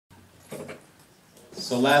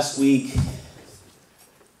So last week,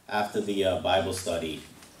 after the Bible study,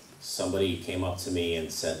 somebody came up to me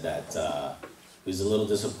and said that he was a little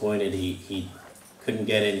disappointed. He couldn't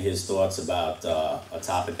get in his thoughts about a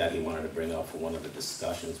topic that he wanted to bring up for one of the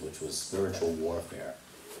discussions, which was spiritual warfare.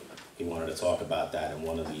 He wanted to talk about that and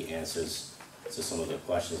one of the answers to some of the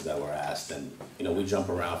questions that were asked. And, you know, we jump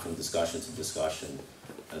around from discussion to discussion.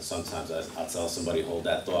 And sometimes I'll tell somebody, hold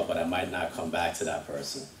that thought, but I might not come back to that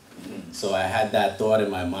person. So I had that thought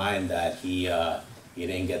in my mind that he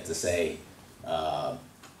didn't get to say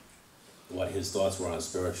what his thoughts were on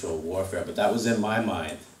spiritual warfare, but that was in my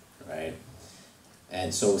mind, right?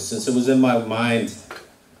 And so since it was in my mind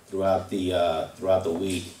throughout the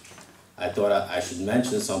week, I thought I should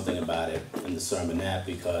mention something about it in the sermonette,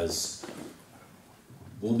 because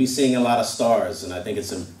we'll be seeing a lot of stars, and I think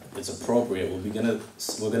it's appropriate.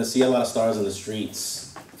 We're gonna see a lot of stars in the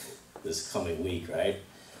streets this coming week, right?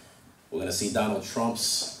 We're gonna see Donald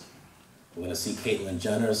Trump's. We're gonna see Caitlyn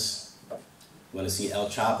Jenner's. We're gonna see El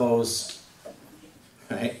Chapo's,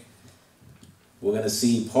 right? We're gonna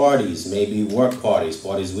see parties, maybe work parties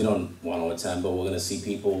we don't want to attend, but we're gonna see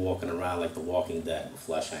people walking around like the Walking Dead, with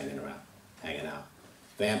flesh hanging out.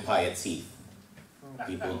 Vampire teeth.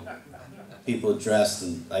 People dressed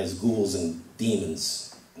as ghouls and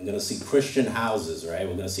demons. We're gonna see Christian houses, right?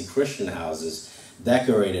 We're gonna see Christian houses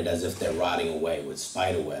decorated as if they're rotting away, with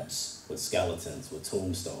spider webs, with skeletons, with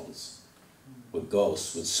tombstones, with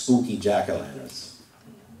ghosts, with spooky jack-o'-lanterns,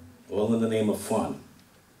 all in the name of fun.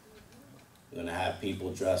 We're gonna have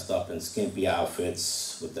people dressed up in skimpy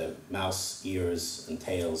outfits with their mouse ears and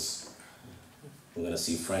tails. We're gonna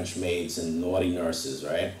see French maids and naughty nurses,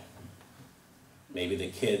 right? Maybe the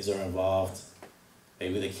kids are involved.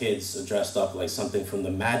 Maybe the kids are dressed up like something from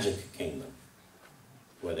the Magic Kingdom,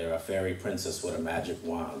 where they're a fairy princess with a magic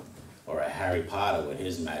wand, or a Harry Potter with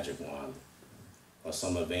his magic wand, or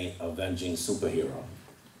some avenging superhero.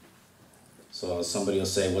 So somebody will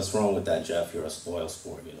say, what's wrong with that, Jeff? You're a spoil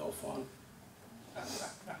sport, you're no fun.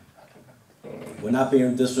 We're not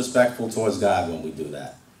being disrespectful towards God when we do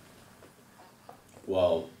that.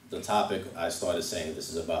 Well, the topic, I started saying this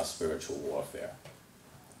is about spiritual warfare.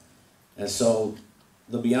 And so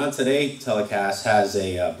the Beyond Today telecast has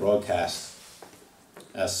a broadcast,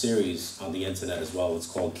 a series on the internet as well. It's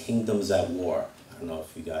called Kingdoms at War. I don't know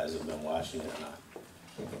if you guys have been watching it or not.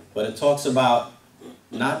 But it talks about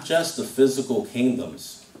not just the physical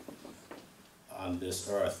kingdoms on this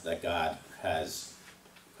earth that God has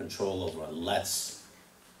control over and lets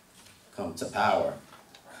come to power,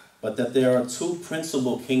 but that there are two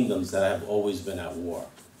principal kingdoms that have always been at war.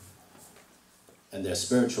 And they're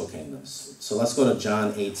spiritual kingdoms. So let's go to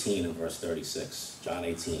John 18 and verse 36. John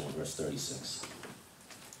 18 and verse 36.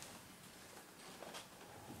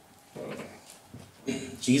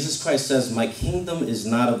 Jesus Christ says, my kingdom is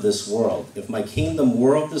not of this world. If my kingdom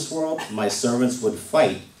were of this world, my servants would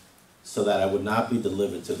fight so that I would not be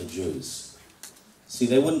delivered to the Jews. See,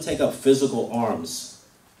 they wouldn't take up physical arms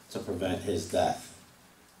to prevent his death.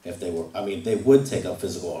 They would take up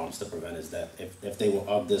physical arms to prevent his death if they were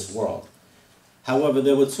of this world. However,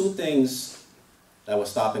 there were two things that were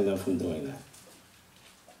stopping them from doing that.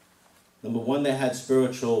 Number one, they had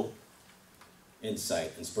spiritual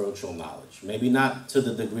insight and spiritual knowledge. Maybe not to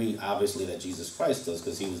the degree, obviously, that Jesus Christ does,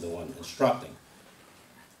 because he was the one instructing.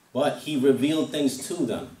 But he revealed things to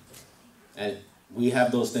them. And we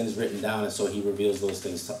have those things written down, and so he reveals those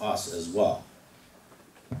things to us as well.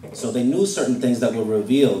 So they knew certain things that were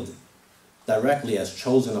revealed directly as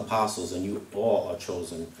chosen apostles, and you all are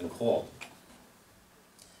chosen and called.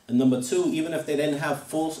 And number two, even if they didn't have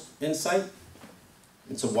full insight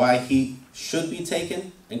into why he should be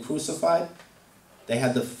taken and crucified, they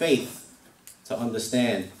had the faith to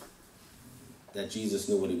understand that Jesus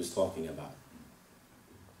knew what he was talking about.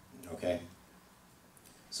 Okay?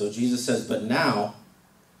 So Jesus says, but now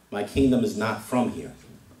my kingdom is not from here.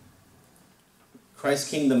 Christ's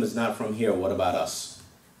kingdom is not from here. What about us?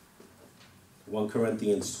 1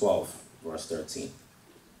 Corinthians 12, verse 13.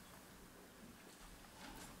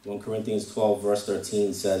 1 Corinthians 12, verse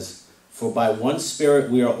 13 says, for by one Spirit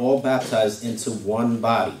we are all baptized into one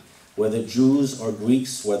body, whether Jews or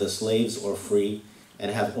Greeks, whether slaves or free, and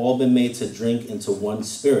have all been made to drink into one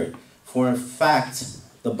Spirit. For in fact,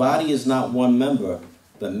 the body is not one member,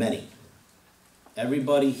 but many.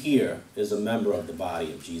 Everybody here is a member of the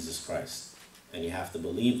body of Jesus Christ. And you have to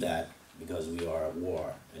believe that, because we are at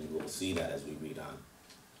war, and we'll see that as we read on.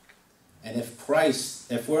 And if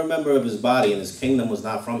we're a member of his body and his kingdom was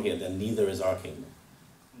not from here, then neither is our kingdom.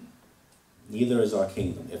 Neither is our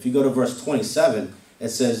kingdom. If you go to verse 27, it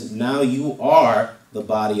says, now you are the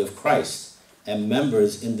body of Christ and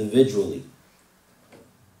members individually.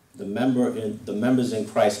 The members in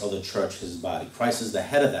Christ are the church, his body. Christ is the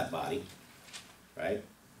head of that body, right?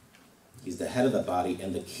 He's the head of the body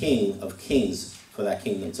and the King of kings for that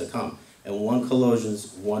kingdom to come. And 1 Colossians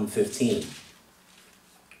 1:15,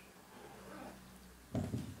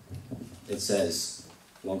 it says,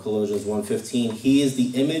 1 Colossians 1:15, he is the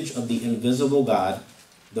image of the invisible God,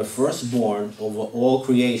 the firstborn over all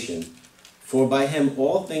creation. For by him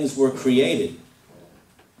all things were created.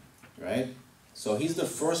 Right? So he's the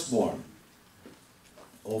firstborn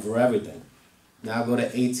over everything. Now go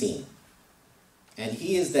to 18. And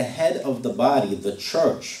he is the head of the body, the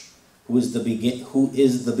church, who is the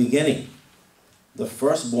beginning, the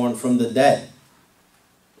firstborn from the dead.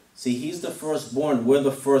 See, he's the firstborn. We're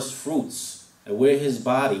the first fruits. And we're his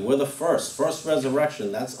body. We're the first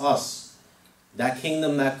resurrection. That's us. That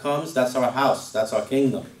kingdom that comes, that's our house. That's our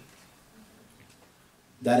kingdom.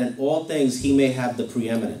 That in all things he may have the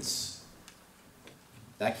preeminence.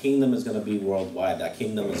 That kingdom is going to be worldwide. That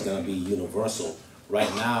kingdom is going to be universal.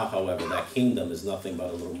 Right now, however, that kingdom is nothing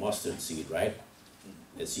but a little mustard seed, right?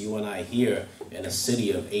 It's you and I here in a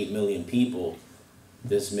city of 8 million people.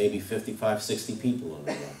 There's maybe 55, 60 people in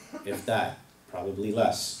the room. If that, probably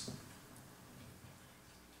less.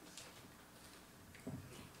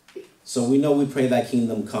 So we know we pray that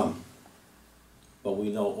kingdom come. But we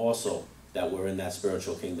know also that we're in that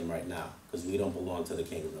spiritual kingdom right now, because we don't belong to the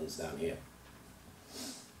kingdoms down here.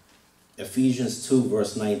 Ephesians 2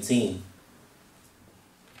 verse 19.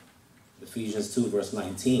 Ephesians 2 verse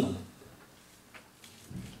 19.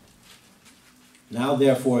 Now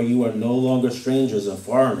therefore you are no longer strangers and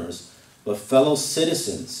foreigners, but fellow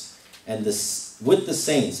citizens and with the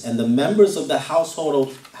saints and the members of the household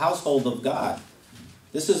of God.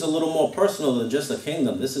 This is a little more personal than just a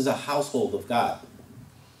kingdom. This is a household of God.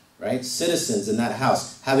 Right? Citizens in that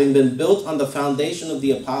house, having been built on the foundation of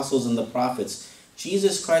the apostles and the prophets,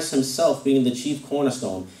 Jesus Christ himself being the chief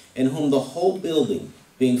cornerstone, in whom the whole building,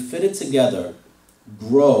 being fitted together,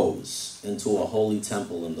 grows into a holy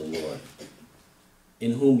temple in the Lord,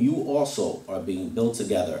 in whom you also are being built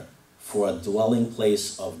together for a dwelling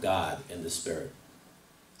place of God in the Spirit.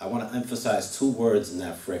 I want to emphasize two words in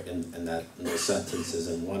those sentences,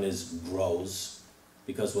 and one is grows,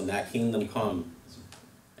 because when that kingdom comes,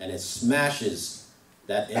 and it smashes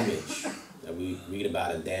that image that we read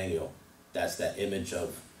about in Daniel. That's that image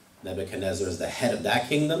of Nebuchadnezzar as the head of that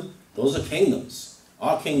kingdom. Those are kingdoms.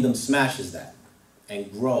 Our kingdom smashes that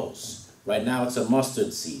and grows. Right now it's a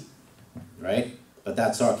mustard seed, right? But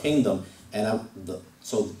that's our kingdom. And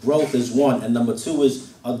so growth is one. And number two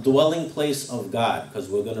is a dwelling place of God, because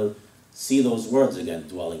we're going to see those words again,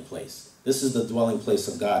 dwelling place. This is the dwelling place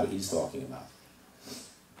of God that he's talking about.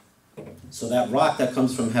 So that rock that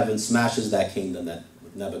comes from heaven smashes that kingdom, that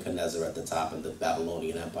Nebuchadnezzar at the top and the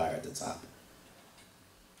Babylonian Empire at the top.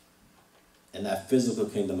 And that physical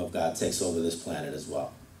kingdom of God takes over this planet as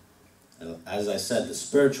well. And as I said, the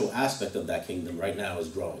spiritual aspect of that kingdom right now is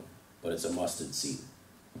growing, but it's a mustard seed.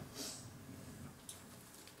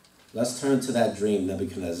 Let's turn to that dream,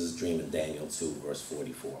 Nebuchadnezzar's dream in Daniel 2, verse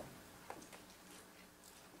 44.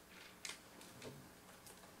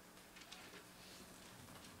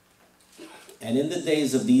 And in the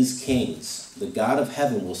days of these kings, the God of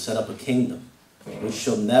heaven will set up a kingdom which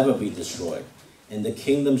shall never be destroyed, and the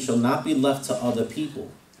kingdom shall not be left to other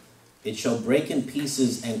people. It shall break in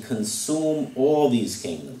pieces and consume all these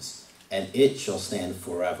kingdoms, and it shall stand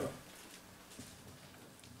forever.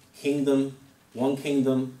 Kingdom, one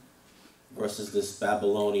kingdom versus this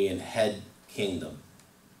Babylonian head kingdom,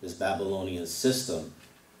 this Babylonian system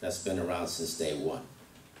that's been around since day one.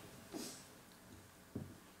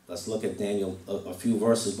 Let's look at Daniel a few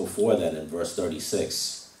verses before that in verse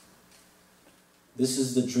 36. This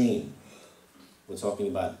is the dream. We're talking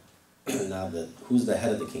about now who's the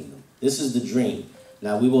head of the kingdom. This is the dream.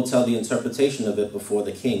 Now we will tell the interpretation of it before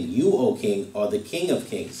the king. You, O king, are the king of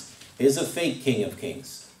kings. Here's a fake king of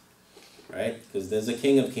kings. Right? Because there's a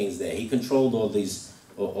king of kings there. He controlled all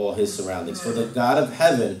his surroundings. For the God of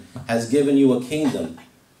heaven has given you a kingdom.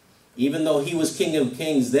 Even though he was king of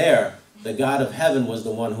kings there, the God of heaven was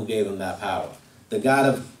the one who gave him that power. The God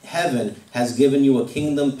of heaven has given you a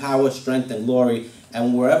kingdom, power, strength, and glory.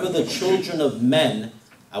 And wherever the children of men,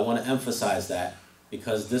 I want to emphasize that,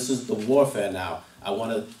 because this is the warfare now. I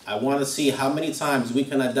want to see how many times we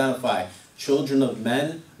can identify children of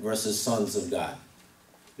men versus sons of God.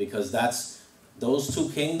 Because that's those two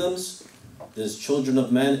kingdoms, there's children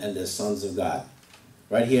of men and there's sons of God.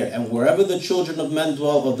 Right here. And wherever the children of men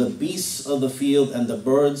dwell, of the beasts of the field and the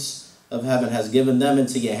birds of heaven has given them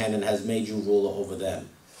into your hand and has made you ruler over them.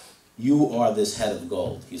 You are this head of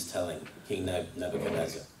gold, he's telling King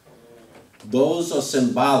Nebuchadnezzar. Those are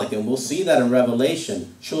symbolic, and we'll see that in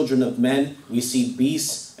Revelation. Children of men, we see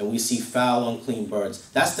beasts, and we see foul, unclean birds.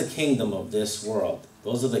 That's the kingdom of this world.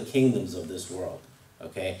 Those are the kingdoms of this world,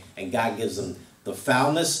 okay? And God gives them the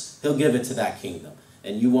foulness, he'll give it to that kingdom.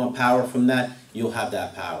 And you want power from that, you'll have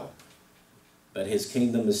that power. But his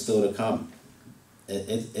kingdom is still to come.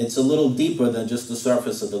 It's a little deeper than just the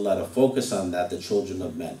surface of the letter. Focus on that, the children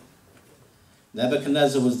of men.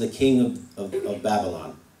 Nebuchadnezzar was the king of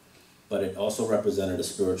Babylon, but it also represented a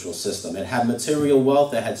spiritual system. It had material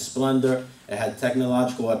wealth, it had splendor, it had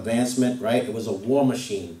technological advancement, right? It was a war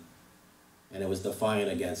machine, and it was defiant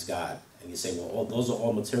against God. And you say, well, those are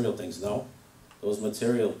all material things. No, those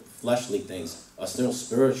material, fleshly things are still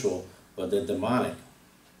spiritual, but they're demonic.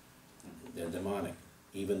 They're demonic,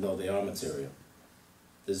 even though they are material.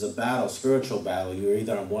 There's a battle, spiritual battle. You're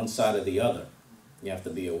either on one side or the other. You have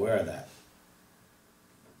to be aware of that.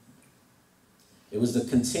 It was the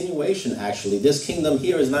continuation, actually. This kingdom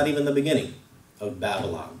here is not even the beginning of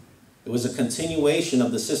Babylon. It was a continuation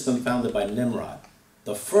of the system founded by Nimrod,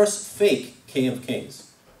 the first fake king of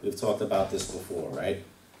kings. We've talked about this before, right?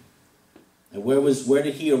 And where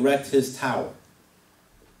did he erect his tower?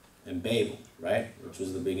 In Babel, right? Which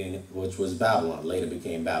was the beginning, which was Babylon, later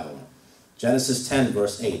became Babylon. Genesis 10,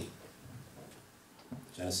 verse 8.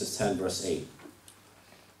 Genesis 10, verse 8.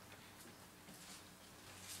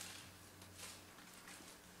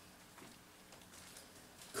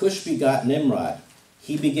 Cush begot Nimrod.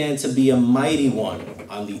 He began to be a mighty one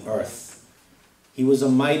on the earth. He was a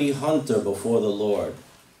mighty hunter before the Lord.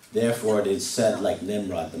 Therefore it is said, like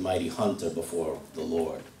Nimrod, the mighty hunter before the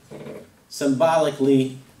Lord.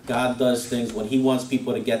 Symbolically, God does things when he wants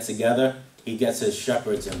people to get together, he gets his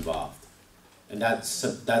shepherds involved. And that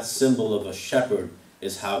symbol of a shepherd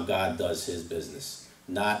is how God does his business,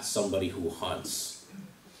 not somebody who hunts.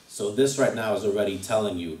 So this right now is already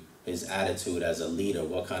telling you his attitude as a leader,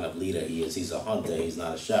 what kind of leader he is. He's a hunter, he's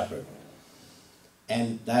not a shepherd.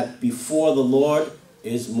 And that before the Lord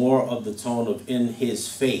is more of the tone of in his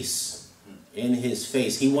face. In his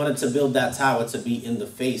face. He wanted to build that tower to be in the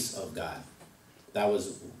face of God.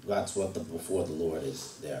 That's what the before the Lord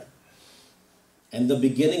is there. And the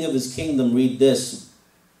beginning of his kingdom, read this: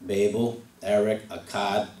 Babel, Erech,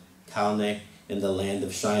 Akkad, Calneh, in the land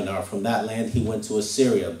of Shinar. From that land he went to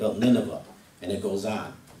Assyria, built Nineveh, and it goes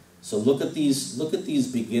on. So look at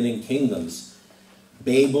these beginning kingdoms.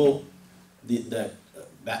 Babel,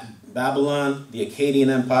 Babylon, the Akkadian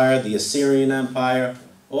Empire, the Assyrian Empire,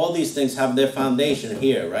 all these things have their foundation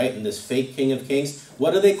here, right? In this fake king of kings.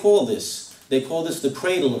 What do they call this? They call this the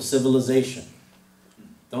cradle of civilization.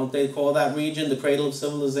 Don't they call that region the cradle of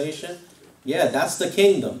civilization? Yeah, that's the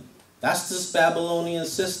kingdom. That's this Babylonian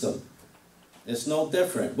system. It's no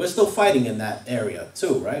different. We're still fighting in that area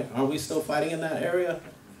too, right? Aren't we still fighting in that area?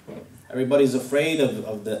 Everybody's afraid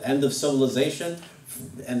of the end of civilization,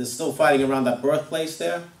 and they're still fighting around that birthplace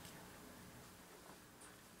there.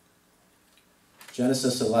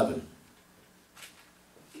 Genesis 11.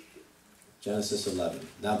 Genesis 11.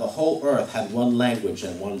 Now the whole earth had one language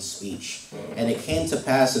and one speech. And it came to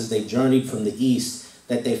pass as they journeyed from the east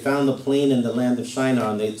that they found a plain in the land of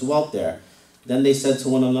Shinar, and they dwelt there. Then they said to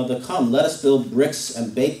one another, come, let us build bricks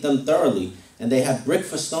and bake them thoroughly. And they had brick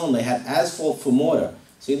for stone, they had asphalt for mortar.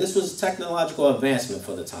 See, this was technological advancement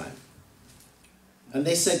for the time. And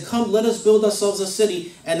they said, come, let us build ourselves a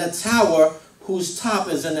city and a tower whose top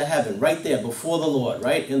is in the heaven, right there before the Lord,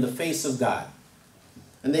 right in the face of God.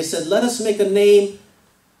 And they said, let us make a name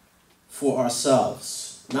for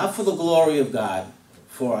ourselves, not for the glory of God,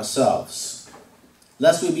 for ourselves,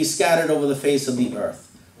 lest we be scattered over the face of the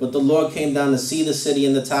earth. But the Lord came down to see the city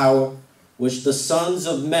and the tower, which the sons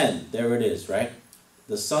of men, there it is, right?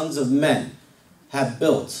 The sons of men have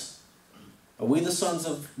built. Are we the sons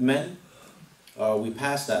of men? Or are we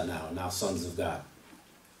past that now sons of God?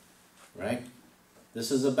 Right?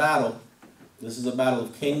 This is a battle. This is a battle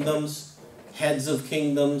of kingdoms, heads of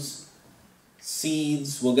kingdoms,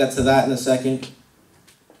 seeds. We'll get to that in a second.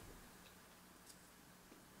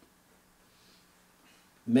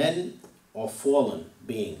 Men are fallen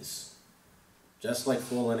beings, just like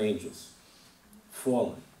fallen angels.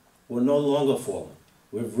 Fallen. We're no longer fallen.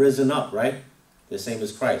 We've risen up, right? The same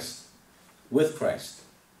as Christ, with Christ.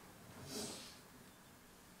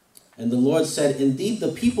 And the Lord said, indeed,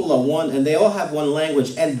 the people are one, and they all have one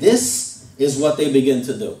language, and this is what they begin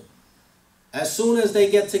to do. As soon as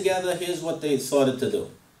they get together, here's what they started to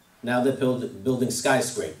do. Now they're building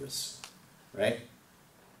skyscrapers, right?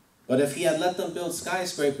 But if he had let them build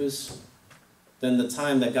skyscrapers, then the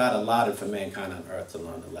time that God allotted for mankind on earth to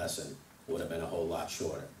learn the lesson would have been a whole lot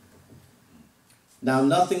shorter. Now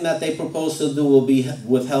nothing that they propose to do will be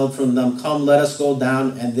withheld from them. Come, let us go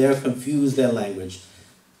down, and there confuse their language,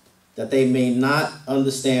 that they may not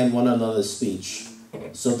understand one another's speech.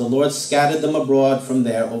 So the Lord scattered them abroad from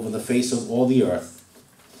there over the face of all the earth.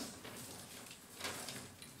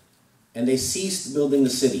 And they ceased building the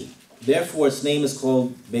city. Therefore its name is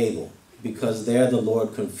called Babel, because there the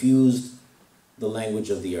Lord confused the language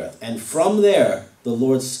of the earth. And from there the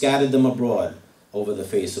Lord scattered them abroad over the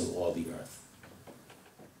face of all the earth.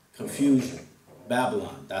 Confusion.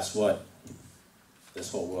 Babylon. That's what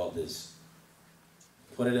this whole world is.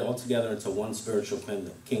 Put it all together into one spiritual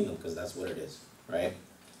kingdom, because that's what it is, right?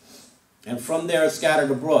 And from there it's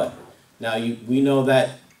scattered abroad. Now we know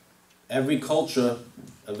that every culture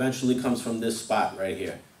eventually comes from this spot right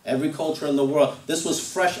here. Every culture in the world. This was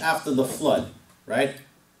fresh after the flood, right?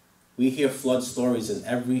 We hear flood stories in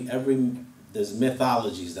every there's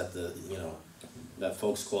mythologies that that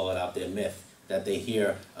folks call it out there, myth, that they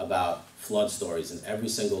hear about flood stories in every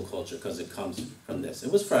single culture, because it comes from this.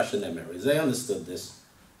 It was fresh in their memories. They understood this.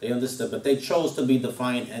 They understood, but they chose to be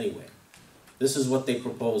defiant anyway. This is what they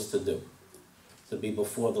proposed to do, to be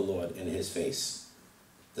before the Lord in his face.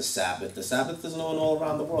 The Sabbath. The Sabbath is known all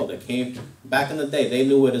around the world. It came back in the day. They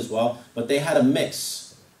knew it as well, but they had a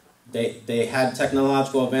mix. They had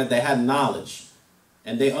technological advance. They had knowledge,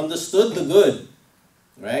 and they understood the good,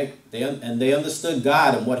 right? They understood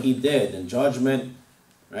God and what he did and judgment,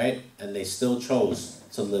 right? And they still chose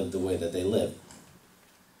to live the way that they lived.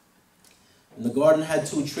 And the garden had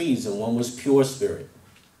 2 trees, and one was pure spirit.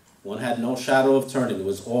 One had no shadow of turning. It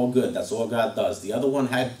was all good. That's all God does. The other one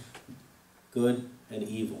had good and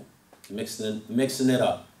evil, mixing it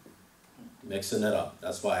up.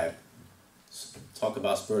 That's why I talk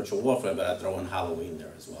about spiritual warfare, but I throw in Halloween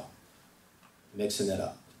there as well. Mixing it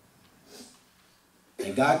up.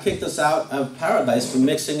 And God kicked us out of paradise for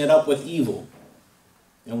mixing it up with evil.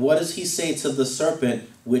 And what does he say to the serpent,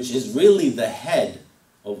 which is really the head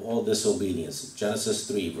of all disobedience? Genesis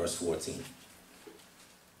 3, verse 14.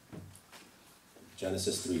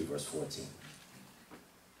 Genesis 3, verse 14.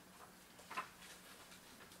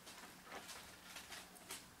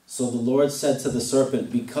 So the Lord said to the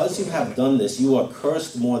serpent, because you have done this, you are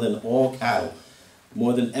cursed more than all cattle,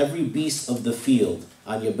 more than every beast of the field.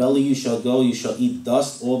 On your belly you shall go, you shall eat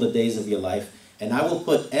dust all the days of your life. And I will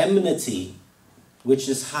put enmity, which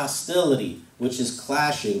is hostility, which is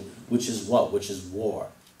clashing, which is what? Which is war,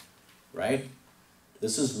 right?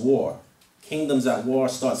 This is war. Kingdoms at war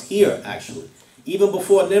starts here, actually. Even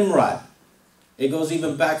before Nimrod. It goes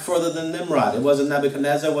even back further than Nimrod. It wasn't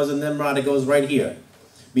Nebuchadnezzar, it wasn't Nimrod, it goes right here.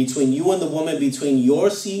 Between you and the woman, between your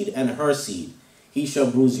seed and her seed. He shall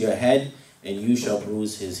bruise your head, and you shall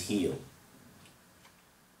bruise his heel.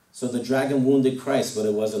 So the dragon wounded Christ, but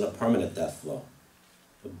it wasn't a permanent death blow.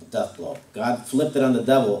 God flipped it on the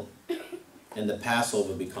devil, and the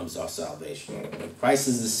Passover becomes our salvation. Christ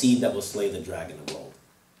is the seed that will slay the dragon of old,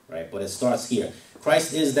 right? But it starts here.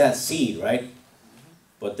 Christ is that seed, right?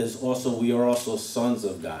 But we are also sons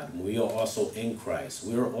of God. We are also in Christ.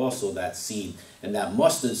 We are also that seed, and that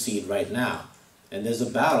mustard seed right now. And there's a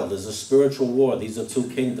battle. There's a spiritual war. These are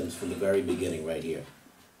 2 kingdoms from the very beginning right here.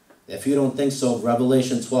 If you don't think so,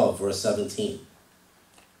 Revelation 12, verse 17.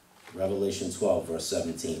 Revelation 12, verse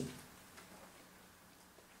 17.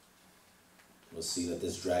 We'll see that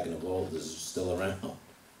this dragon of old is still around.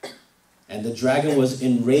 And the dragon was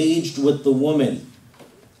enraged with the woman,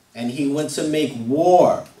 and he went to make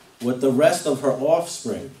war with the rest of her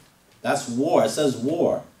offspring. That's war. It says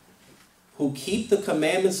war. Who keep the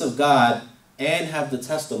commandments of God and have the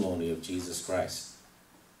testimony of Jesus Christ.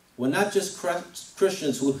 We're not just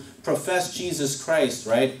Christians who profess Jesus Christ,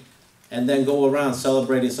 right? And then go around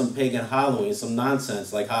celebrating some pagan Halloween, some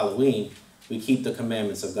nonsense like Halloween. We keep the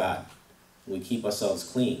commandments of God. We keep ourselves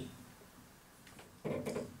clean.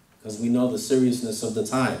 Because we know the seriousness of the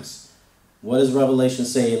times. What does Revelation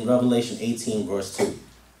say in Revelation 18, verse 2?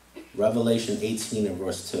 Revelation 18 and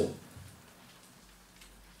verse 2.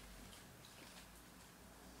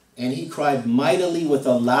 And he cried mightily with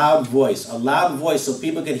a loud voice so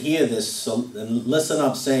people could hear this and listen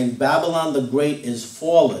up, saying, Babylon the Great is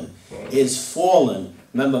fallen.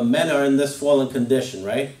 Remember, men are in this fallen condition,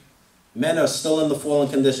 right? Men are still in the fallen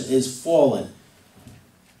condition, is fallen.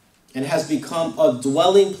 And has become a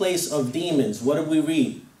dwelling place of demons. What did we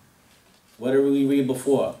read? What did we read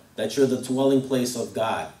before? That you're the dwelling place of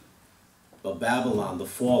God. But Babylon, the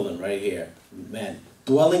fallen, right here. Men.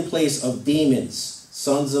 Dwelling place of demons.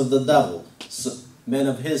 Sons of the devil. Men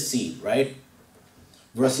of his seed, right?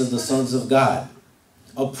 Versus the sons of God.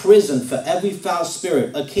 A prison for every foul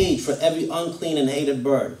spirit. A cage for every unclean and hated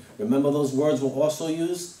bird. Remember those words were also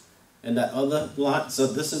used? and that other lot. So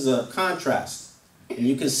this is a contrast. And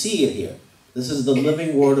you can see it here. This is the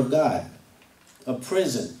living word of God. A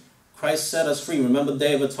prison. Christ set us free. Remember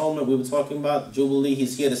Day of Atonement we were talking about? Jubilee,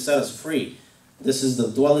 he's here to set us free. This is the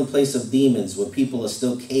dwelling place of demons where people are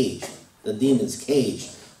still caged. The demons caged.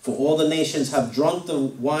 For all the nations have drunk the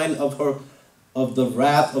wine of the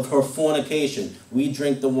wrath of her fornication. We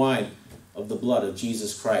drink the wine of the blood of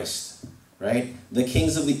Jesus Christ. Right? The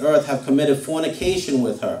kings of the earth have committed fornication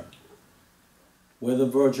with her. We're the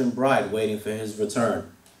virgin bride waiting for his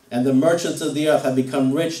return. And the merchants of the earth have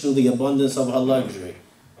become rich through the abundance of her luxury,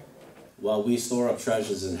 while we store up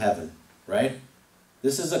treasures in heaven. Right?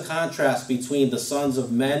 This is a contrast between the sons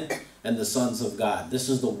of men and the sons of God. This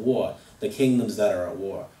is the war, the kingdoms that are at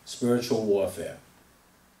war, spiritual warfare.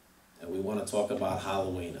 And we want to talk about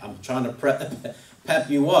Halloween. I'm trying to pep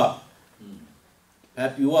you up.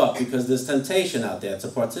 Pep you up because there's temptation out there to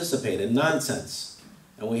participate in nonsense.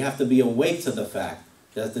 And we have to be awake to the fact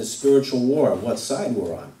that there's spiritual war, what side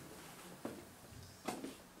we're on.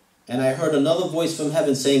 And I heard another voice from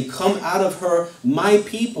heaven saying, come out of her, my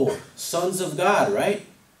people, sons of God, right?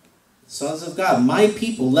 Sons of God, my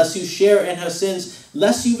people, lest you share in her sins,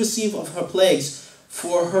 lest you receive of her plagues,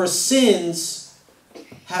 for her sins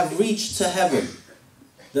have reached to heaven.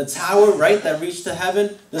 The tower, right, that reached to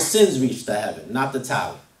heaven, the sins reached to heaven, not the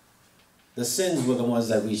tower. The sins were the ones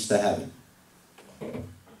that reached to heaven.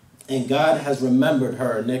 And God has remembered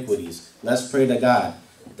her iniquities. Let's pray to God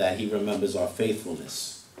that he remembers our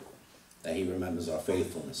faithfulness. That he remembers our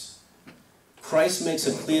faithfulness. Christ makes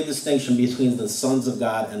a clear distinction between the sons of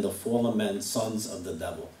God and the fallen men, sons of the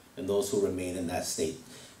devil, and those who remain in that state.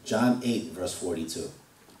 John 8, verse 42.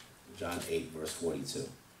 John 8, verse 42.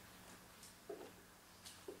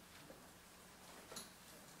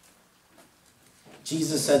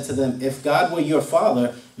 Jesus said to them, if God were your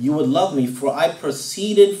Father, you would love me, for I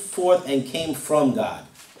proceeded forth and came from God.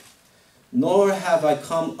 Nor have I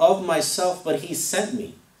come of myself, but he sent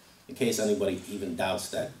me. In case anybody even doubts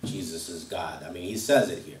that Jesus is God. I mean, he says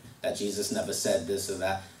it here, that Jesus never said this or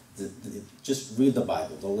that. Just read the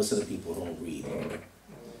Bible. Don't listen to people who don't read.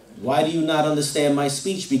 Why do you not understand my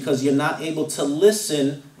speech? Because you're not able to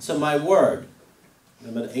listen to my word.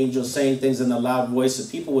 Remember the angel saying things in a loud voice, and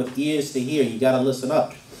people with ears to hear, you got to listen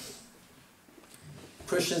up.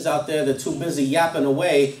 Christians out there, they're too busy yapping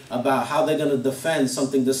away about how they're going to defend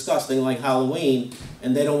something disgusting like Halloween,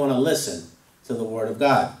 and they don't want to listen to the word of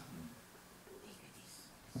God.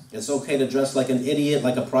 It's okay to dress like an idiot,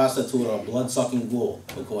 like a prostitute, or a blood-sucking ghoul,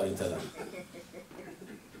 according to them.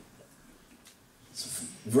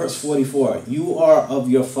 Verse 44, you are of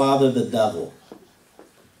your father the devil,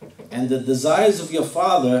 and the desires of your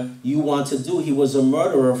father you want to do. He was a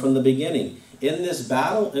murderer from the beginning. In this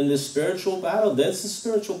battle, in this spiritual battle, there's a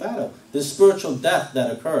spiritual battle. There's spiritual death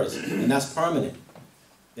that occurs, and that's permanent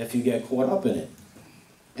if you get caught up in it.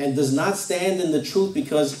 And does not stand in the truth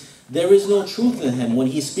because there is no truth in him. When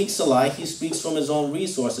he speaks a lie, he speaks from his own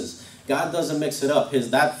resources. God doesn't mix it up.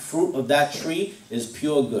 That fruit of that tree is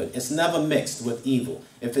pure good. It's never mixed with evil.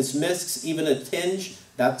 If it's mixed, even a tinge,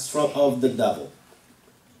 that's of the devil.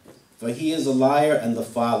 For he is a liar and the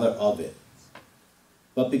father of it.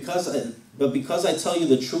 But because I tell you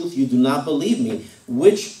the truth, you do not believe me.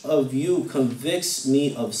 Which of you convicts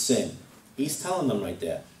me of sin? He's telling them right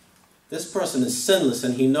there. This person is sinless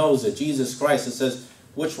and he knows that Jesus Christ. It says,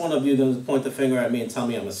 which one of you is going to point the finger at me and tell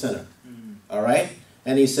me I'm a sinner? All right?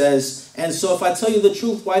 And he says, and so if I tell you the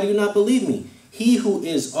truth, why do you not believe me? He who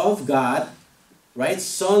is of God, right?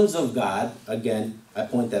 Sons of God, again, I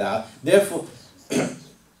point that out. Therefore,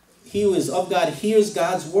 he who is of God hears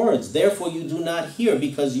God's words. Therefore, you do not hear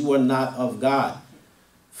because you are not of God.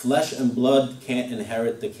 Flesh and blood can't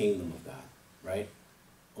inherit the kingdom of God, right?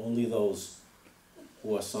 Only those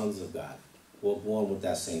who are sons of God, who are born with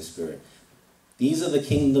that same spirit. These are the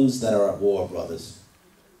kingdoms that are at war, brothers.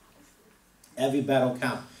 Every battle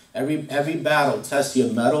counts. Every battle tests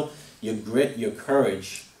your mettle, your grit, your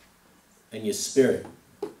courage, and your spirit.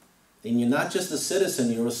 And you're not just a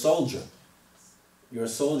citizen, you're a soldier. You're a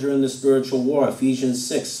soldier in the spiritual war. Ephesians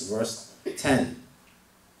 6, verse 10.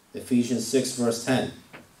 Ephesians 6, verse 10.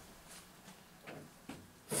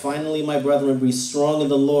 Finally, my brethren, be strong in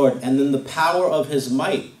the Lord and in the power of his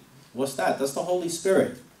might. What's that? That's the Holy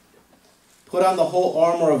Spirit. Put on the whole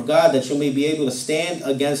armor of God that you may be able to stand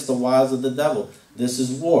against the wiles of the devil. This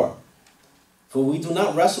is war. For we do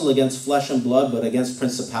not wrestle against flesh and blood, but against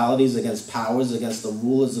principalities, against powers, against the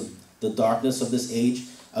rulers of the darkness of this age,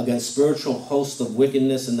 against spiritual hosts of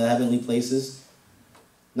wickedness in the heavenly places.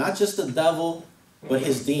 Not just the devil, but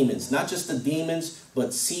his demons. Not just the demons,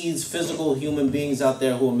 but seeds, physical human beings out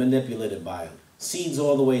there who are manipulated by him. Seeds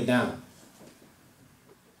all the way down.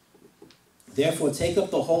 Therefore, take up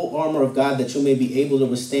the whole armor of God, that you may be able to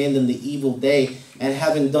withstand in the evil day, and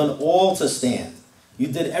having done all to stand. You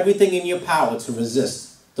did everything in your power to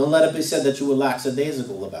resist. Don't let it be said that you were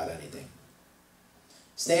lackadaisical about anything.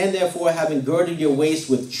 Stand therefore, having girded your waist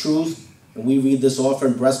with truth, and we read this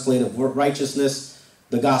often, breastplate of righteousness,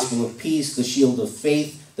 the gospel of peace, the shield of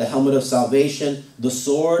faith, the helmet of salvation, the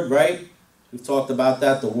sword, right? We've talked about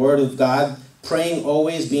that, the word of God, praying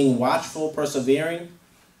always, being watchful, persevering.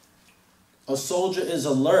 A soldier is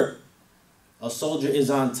alert. A soldier is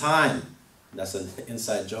on time. That's an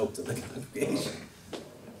inside joke to the congregation.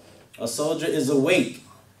 A soldier is awake.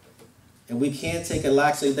 And we can't take a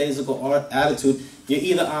lackadaisical attitude. You're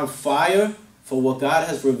either on fire for what God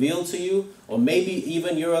has revealed to you, or maybe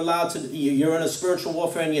even you're in a spiritual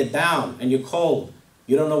warfare and you're down and you're cold.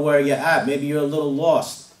 You don't know where you're at. Maybe you're a little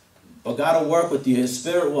lost. But God will work with you. His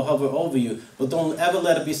spirit will hover over you. But don't ever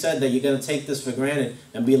let it be said that you're going to take this for granted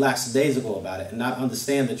and be lackadaisical about it and not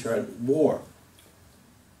understand that you're at war.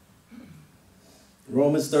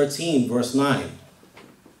 Romans 13, verse 9.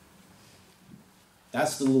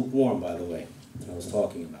 That's the lukewarm, by the way, that I was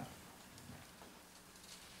talking about.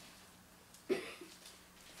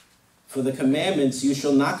 For the commandments, you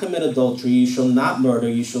shall not commit adultery, you shall not murder,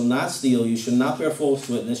 you shall not steal, you shall not bear false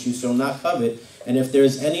witness, you shall not covet. And if there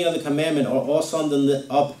is any other commandment, are all summed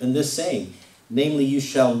up in this saying, namely, you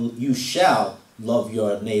shall love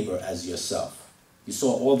your neighbor as yourself. You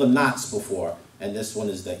saw all the knots before, and this one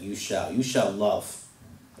is that you shall love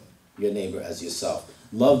your neighbor as yourself.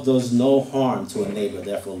 Love does no harm to a neighbor,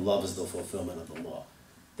 therefore love is the fulfillment of the law.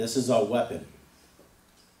 This is our weapon.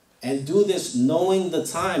 And do this knowing the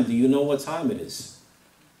time. Do you know what time it is?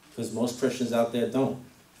 Because most Christians out there don't.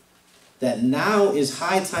 That now is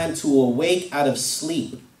high time to awake out of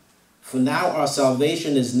sleep. For now our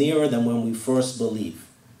salvation is nearer than when we first believed.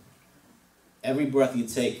 Every breath you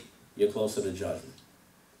take, you're closer to judgment.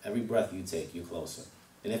 Every breath you take, you're closer.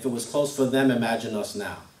 And if it was close for them, imagine us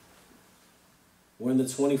now. We're in the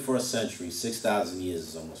 21st century. 6,000 years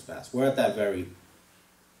is almost past. We're at that very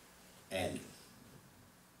end.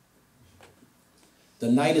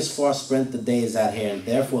 The night is far spent, the day is at hand.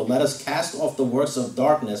 Therefore, let us cast off the works of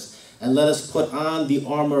darkness and let us put on the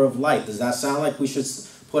armor of light. Does that sound like we should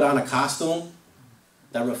put on a costume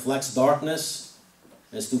that reflects darkness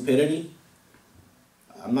and stupidity?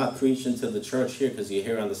 I'm not preaching to the church here because you're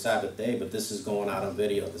here on the Sabbath day, but this is going out on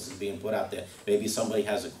video. This is being put out there. Maybe somebody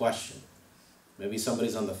has a question. Maybe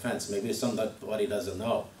somebody's on the fence. Maybe somebody doesn't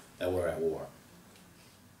know that we're at war.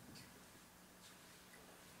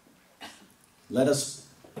 Let us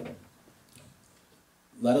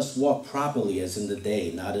walk properly as in the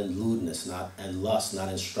day, not in lewdness, not in lust, not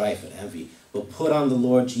in strife and envy, but put on the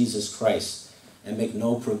Lord Jesus Christ and make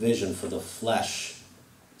no provision for the flesh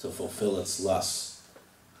to fulfill its lusts.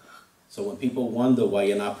 So when people wonder why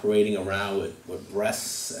you're not parading around with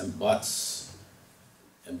breasts and butts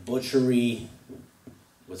and butchery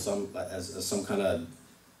with as some kind of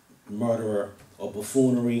murderer or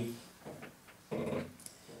buffoonery,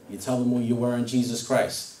 you tell them when you're wearing Jesus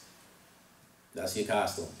Christ. That's your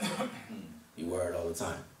costume. You wear it all the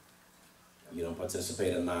time. You don't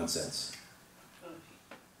participate in nonsense.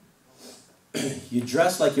 You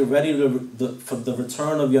dress like you're ready for the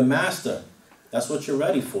return of your master. That's what you're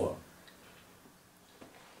ready for.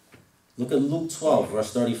 Look at Luke 12,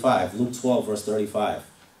 verse 35. Luke 12, verse 35.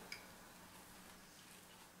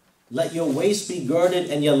 Let your waist be girded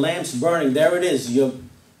and your lamps burning. There it is.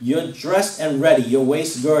 You're dressed and ready, your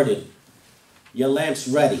waist girded, your lamps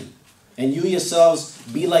ready. And you yourselves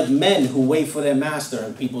be like men who wait for their master.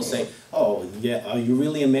 And people say, oh, yeah, are you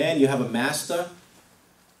really a man? You have a master?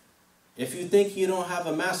 If you think you don't have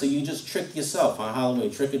a master, you just tricked yourself on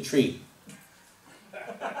Halloween, trick or treat.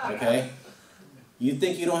 Okay? You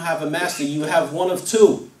think you don't have a master, you have one of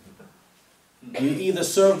two. You either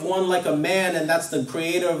serve one like a man, and that's the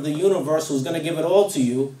creator of the universe who's going to give it all to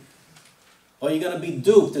you, or you're going to be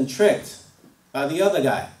duped and tricked by the other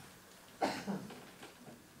guy.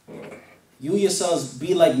 You yourselves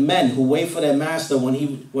be like men who wait for their master and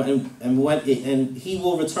he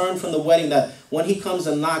will return from the wedding, that when he comes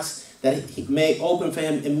and knocks, that he may open for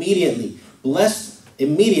him immediately. Blessed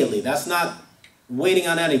immediately. That's not waiting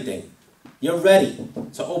on anything. You're ready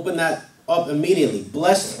to open that up immediately.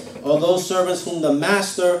 Blessed are those servants whom the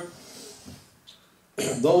master,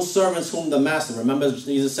 remember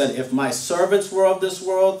Jesus said, if my servants were of this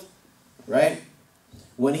world, right?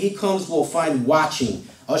 When he comes, we'll find watching.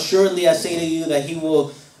 Assuredly, I say to you that he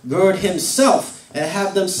will gird himself and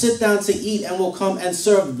have them sit down to eat and will come and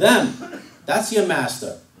serve them. That's your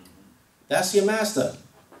master. That's your master.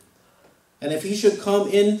 And if he should come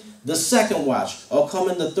in the second watch or come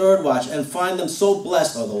in the third watch and find them, so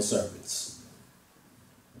blessed are those servants.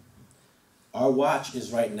 Our watch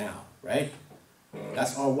is right now, right?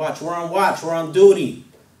 That's our watch. We're on watch. We're on duty.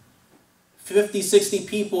 50, 60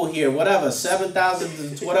 people here, whatever,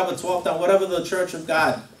 7,000, whatever, 12,000, whatever the Church of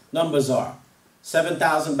God numbers are.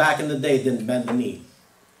 7,000 back in the day didn't bend the knee,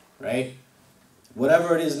 right?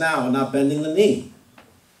 Whatever it is now, we're not bending the knee.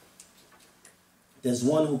 There's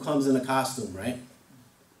one who comes in a costume, right?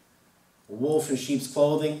 A wolf in sheep's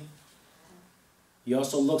clothing. He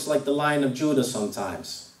also looks like the Lion of Judah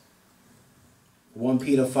sometimes. 1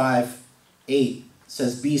 Peter 5:8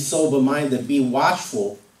 says, be sober-minded, be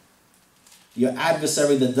watchful. Your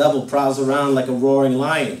adversary, the devil, prowls around like a roaring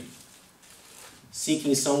lion,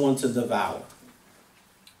 seeking someone to devour.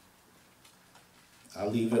 I'll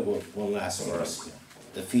leave it with one last verse.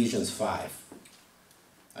 Ephesians 5.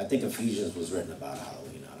 I think Ephesians was written about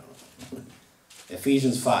Halloween. I don't know.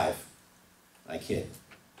 Ephesians 5. I kid.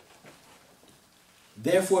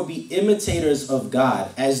 Therefore be imitators of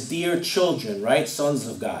God as dear children, right? Sons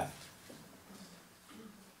of God.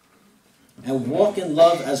 And walk in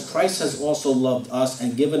love as Christ has also loved us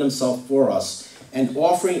and given himself for us, an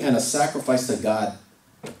offering and a sacrifice to God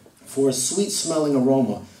for a sweet-smelling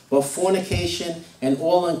aroma. But fornication and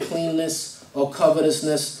all uncleanness or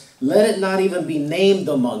covetousness, let it not even be named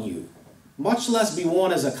among you, much less be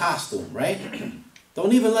worn as a costume, right?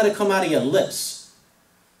 Don't even let it come out of your lips.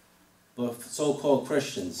 But so-called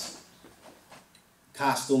Christians,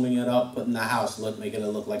 costuming it up, putting the house, making it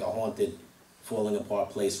look like a haunted, falling apart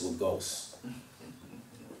place with ghosts.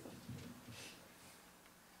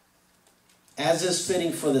 As is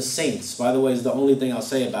fitting for the saints, by the way, is the only thing I'll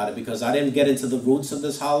say about it, because I didn't get into the roots of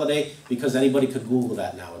this holiday, because anybody could Google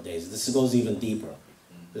that nowadays. This goes even deeper.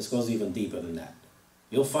 This goes even deeper than that.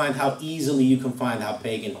 You'll find how easily you can find how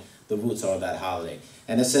pagan the roots are of that holiday.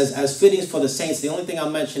 And it says, as fitting for the saints, the only thing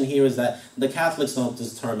I'll mention here is that the Catholics don't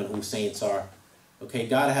determine who saints are. Okay,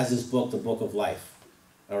 God has his book, the book of life.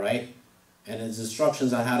 All right? And his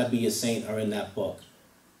instructions on how to be a saint are in that book.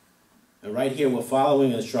 And right here, we're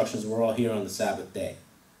following instructions. We're all here on the Sabbath day.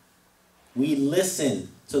 We listen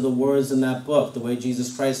to the words in that book, the way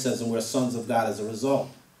Jesus Christ says, and we're sons of God as a result.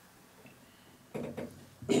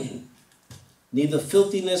 Neither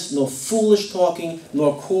filthiness, nor foolish talking,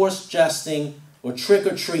 nor coarse jesting, or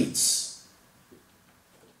trick-or-treats,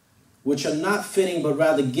 which are not fitting, but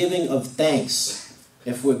rather giving of thanks.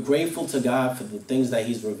 If we're grateful to God for the things that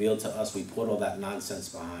he's revealed to us, we put all that nonsense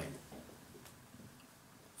behind.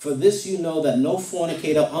 For this you know that no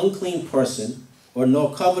fornicator, unclean person, or no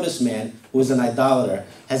covetous man who is an idolater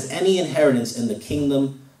has any inheritance in the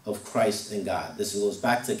kingdom of Christ and God. This goes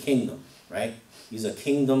back to kingdom, right? These are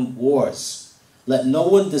kingdom wars. Let no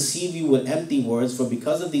one deceive you with empty words, for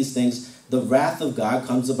because of these things the wrath of God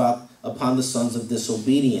comes about upon the sons of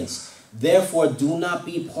disobedience. Therefore do not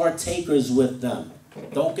be partakers with them.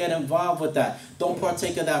 Don't get involved with that. Don't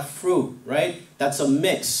partake of that fruit, right? That's a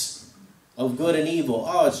mix of good and evil.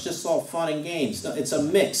 Oh, it's just all fun and games. No, it's a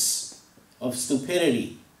mix of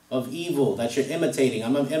stupidity, of evil that you're imitating.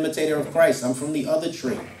 I'm an imitator of Christ. I'm from the other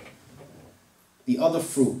tree, the other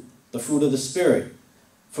fruit, the fruit of the Spirit.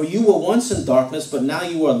 For you were once in darkness, but now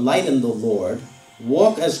you are light in the Lord.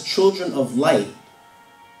 Walk as children of light.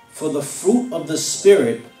 For the fruit of the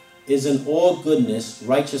Spirit is in all goodness,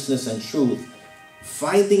 righteousness, and truth,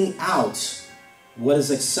 finding out what is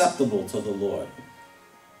acceptable to the Lord.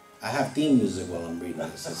 I have theme music while I'm reading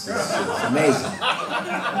this. It's amazing.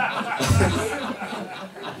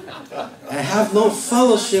 And have no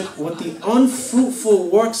fellowship with the unfruitful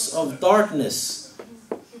works of darkness.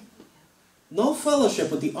 No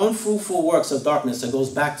fellowship with the unfruitful works of darkness. That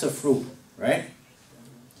goes back to fruit, right?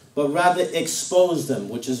 But rather expose them,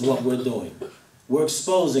 which is what we're doing. We're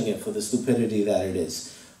exposing it for the stupidity that it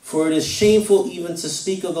is. For it is shameful even to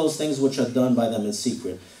speak of those things which are done by them in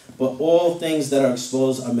secret. But all things that are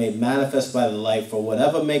exposed are made manifest by the light, for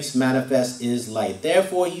whatever makes manifest is light.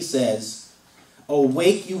 Therefore he says,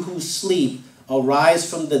 awake you who sleep, arise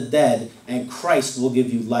from the dead, and Christ will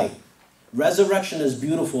give you light. Resurrection is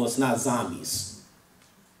beautiful, it's not zombies.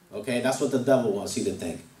 Okay, that's what the devil wants you to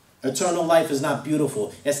think. Eternal life is not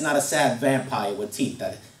beautiful. It's not a sad vampire with teeth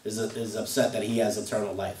that is upset that he has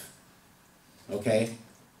eternal life. Okay?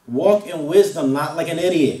 Walk in wisdom, not like an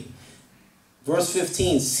idiot. Verse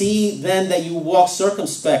 15, see then that you walk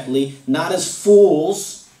circumspectly, not as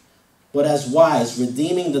fools, but as wise,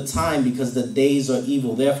 redeeming the time because the days are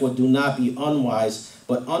evil. Therefore do not be unwise,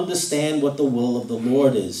 but understand what the will of the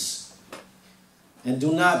Lord is. And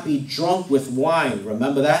do not be drunk with wine,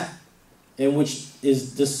 remember that? In which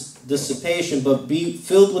is dissipation, but be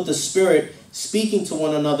filled with the Spirit, speaking to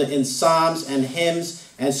one another in psalms and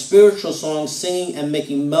hymns and spiritual songs, singing and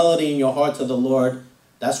making melody in your heart to the Lord.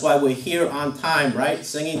 That's why we're here on time, right?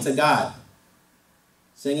 Singing to God.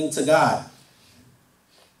 Singing to God.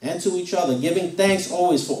 And to each other, giving thanks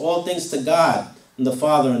always for all things to God and the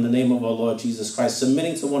Father in the name of our Lord Jesus Christ,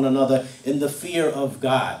 submitting to one another in the fear of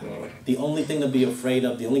God. The only thing to be afraid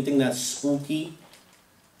of, the only thing that's spooky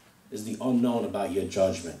is the unknown about your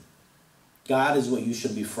judgment. God is what you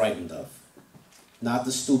should be frightened of, not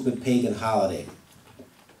the stupid pagan holiday.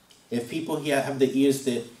 If people here have the ears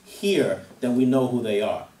to hear, then we know who they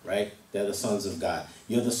are, right? They're the sons of God.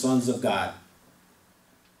 You're the sons of God.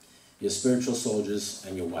 You're spiritual soldiers,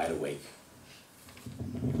 and you're wide awake.